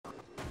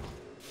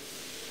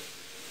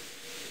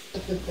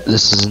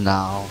This is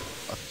now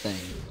a thing.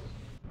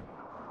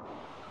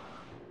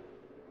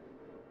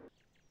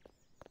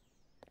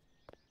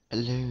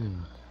 Hello.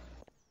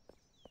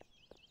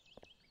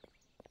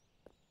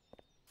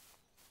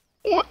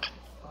 What?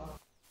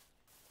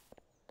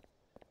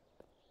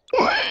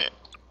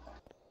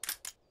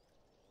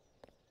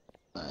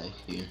 I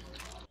hear.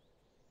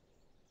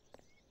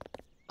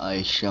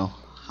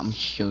 I'm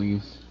show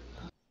you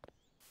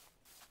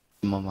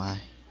my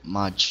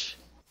much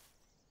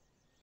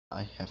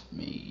I have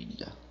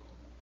made.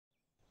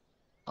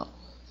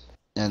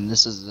 And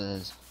this is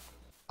a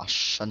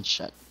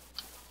sunset.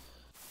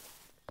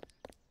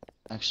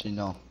 Actually,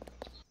 no.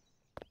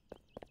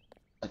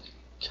 Like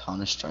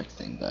Counter-Strike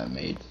thing that I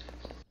made.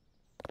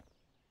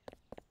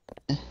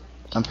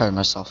 I'm proud of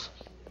myself.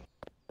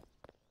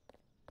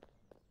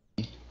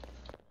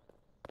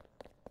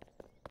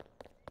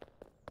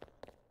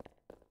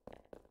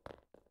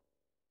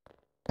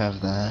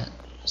 Have that.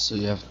 So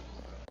you have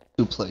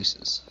two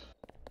places.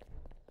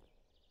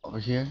 Over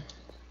here.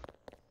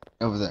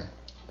 Over there.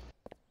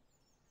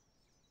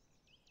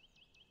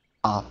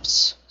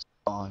 Ops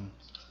spawn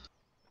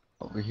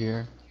over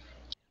here.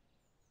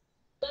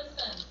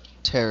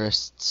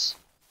 Terrorists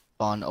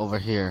spawn over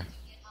here.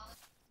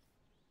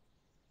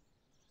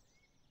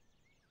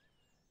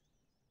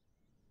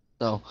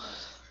 So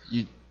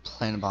you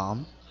plant a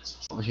bomb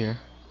over here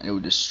and it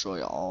would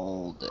destroy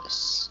all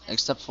this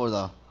except for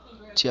the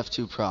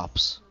TF2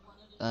 props.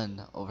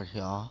 Then over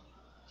here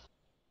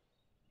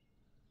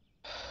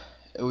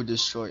it would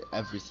destroy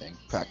everything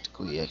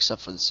practically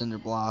except for the cinder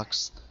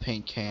blocks, the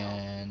paint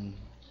can,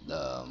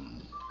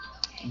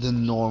 the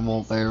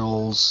normal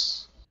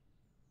barrels.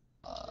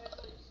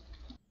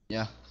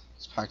 Yeah,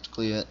 that's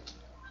practically it.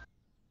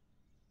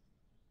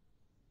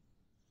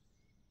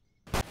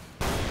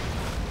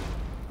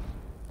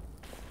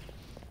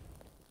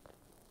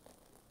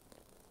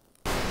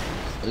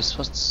 We're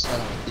supposed to set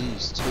up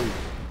these too.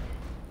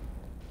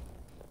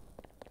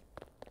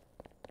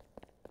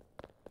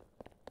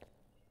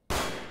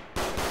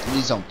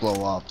 These don't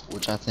blow up,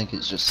 which I think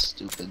is just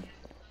stupid.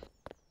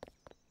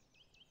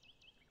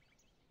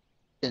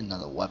 Get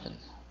another weapon.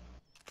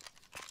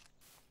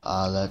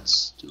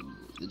 Let's do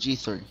the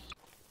G3.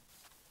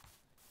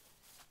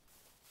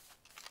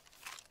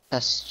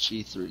 Test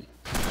G3.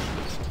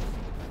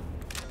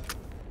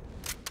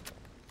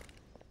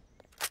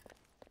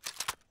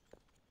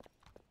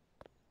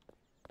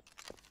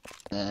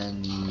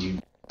 Then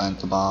you plant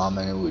the bomb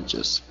and it would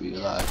just be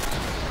like,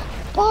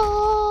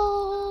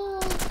 "Bomb!"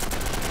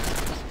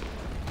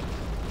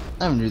 I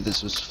never knew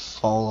this was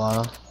fall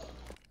auto.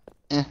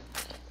 Eh.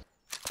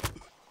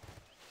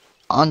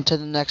 On to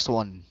the next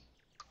one.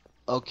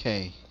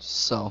 Okay,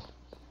 so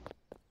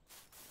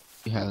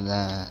you have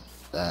that.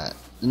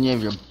 Then you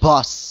have your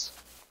bus.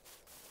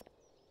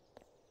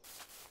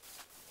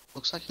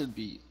 Looks like it'd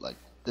be like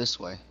this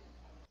way.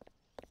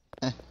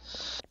 Eh.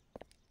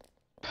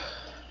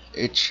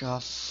 It's a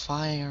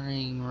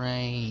firing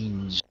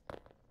range.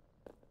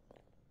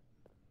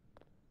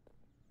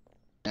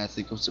 I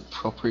think it was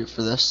appropriate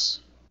for this.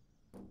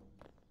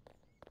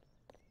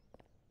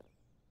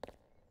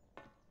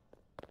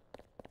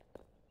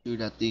 Shoot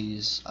at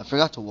these. I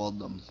forgot to weld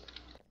them,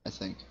 I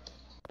think.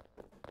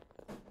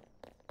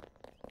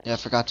 Yeah, I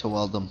forgot to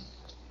weld them.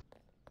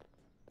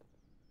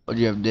 But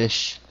you have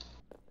dish.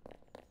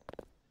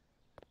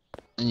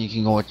 And you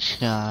can go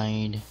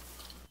outside.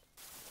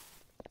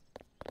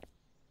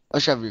 I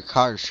should have your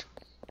cars.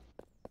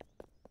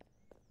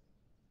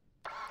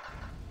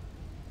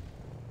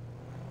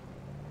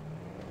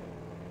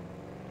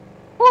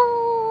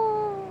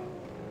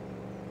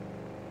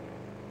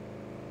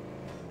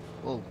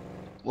 Whoa,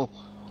 whoa,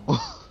 whoa.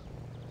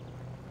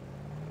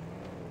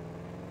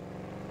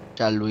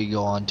 Shall we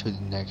go on to the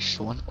next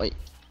one? Wait.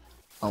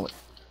 Oh, wait.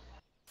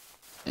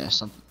 Yeah,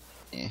 something.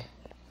 Yeah.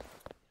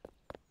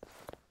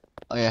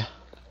 Oh, yeah.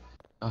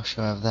 Oh,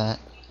 sure, I have that.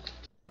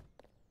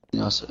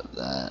 You also have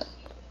that.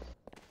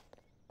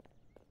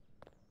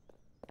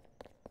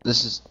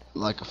 This is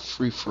like a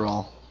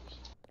free-for-all.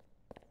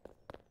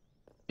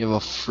 You have a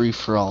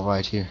free-for-all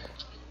right here.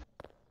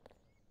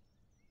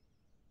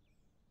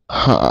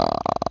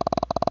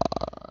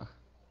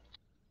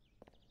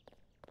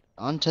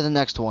 On to the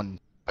next one.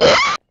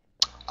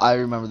 I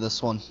remember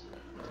this one.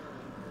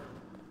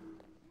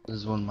 This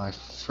is one of my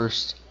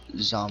first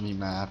zombie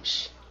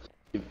maps.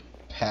 You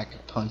pack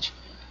a punch.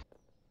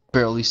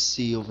 Barely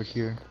see over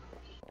here.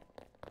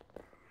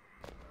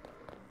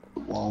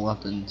 Wall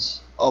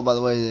weapons. Oh, by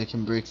the way, they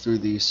can break through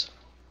these.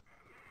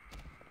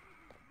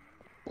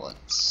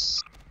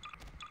 What's...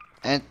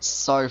 And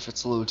sorry if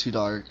it's a little too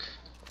dark.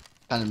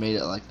 Kinda made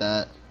it like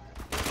that.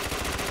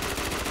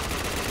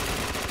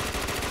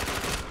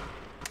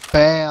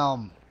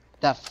 Bam!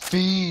 That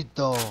feed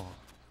though!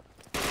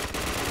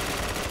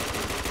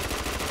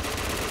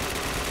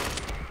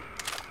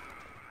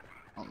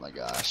 Oh my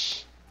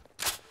gosh.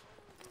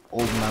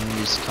 Old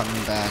memories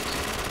coming back.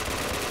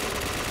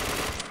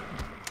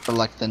 For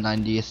like the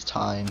 90th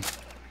time.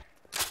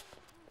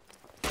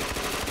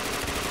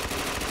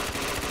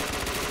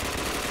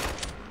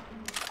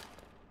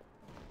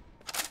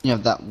 You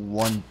have that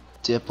one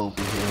dip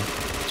over here,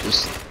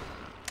 just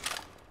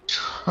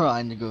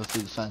trying to go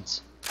through the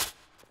fence.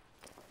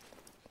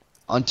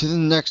 On to the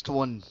next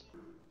one.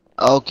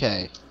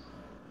 Okay.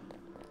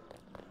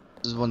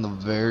 This is one of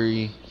the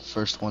very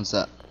first ones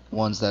that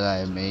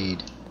I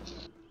made.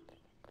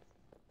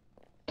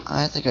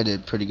 I think I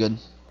did pretty good.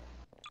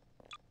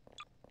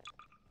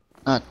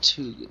 Not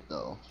too good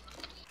though.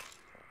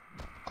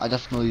 I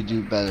definitely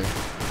do better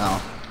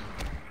now.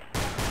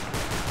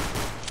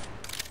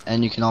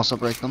 And you can also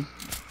break them.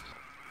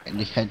 And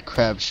the head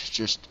crabs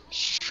just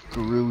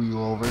screw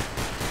you over.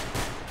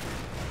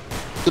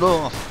 Get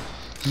off!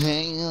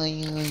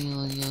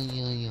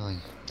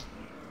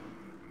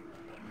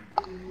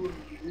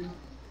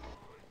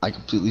 I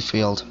completely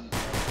failed.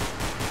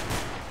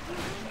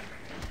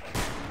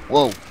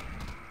 Whoa!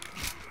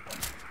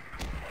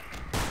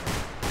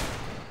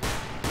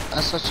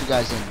 Let's let you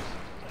guys in.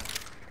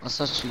 Let's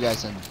let you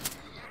guys in.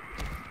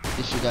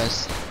 If you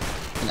guys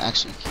can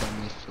actually kill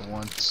me for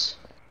once.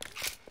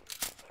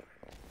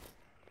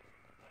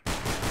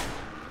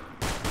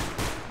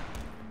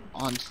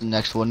 On to the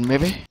next one,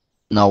 maybe?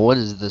 Now, what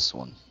is this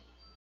one?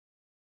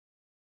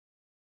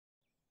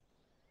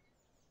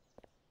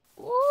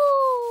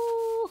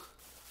 Woo!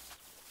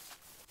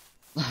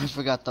 I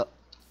forgot the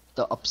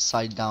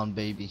upside down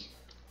baby.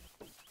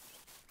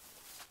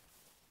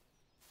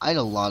 I had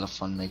a lot of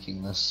fun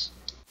making this.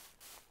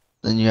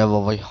 Then you have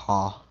over here.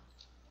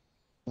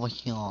 Over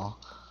here.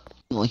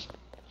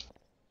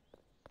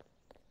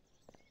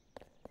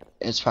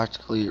 It's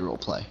practically a role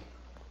play.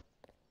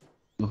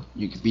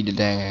 You could be the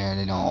dad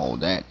and all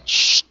that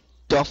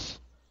stuff.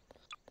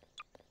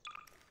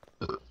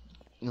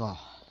 Oh,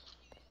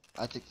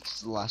 I think this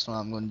is the last one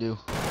I'm gonna do.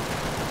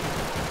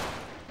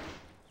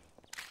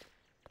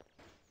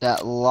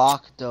 That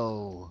lock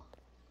though.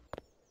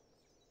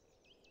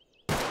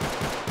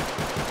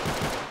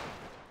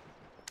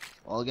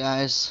 Well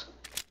guys,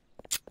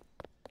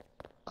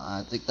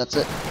 I think that's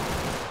it.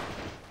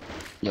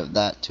 You have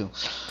that too.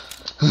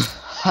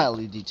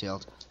 Highly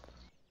detailed.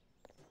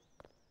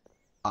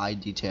 Eye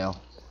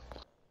detail.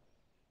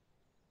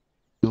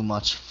 Too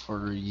much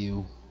for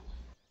you.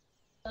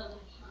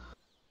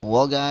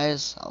 Well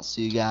guys, I'll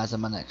see you guys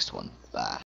in my next one. Bye.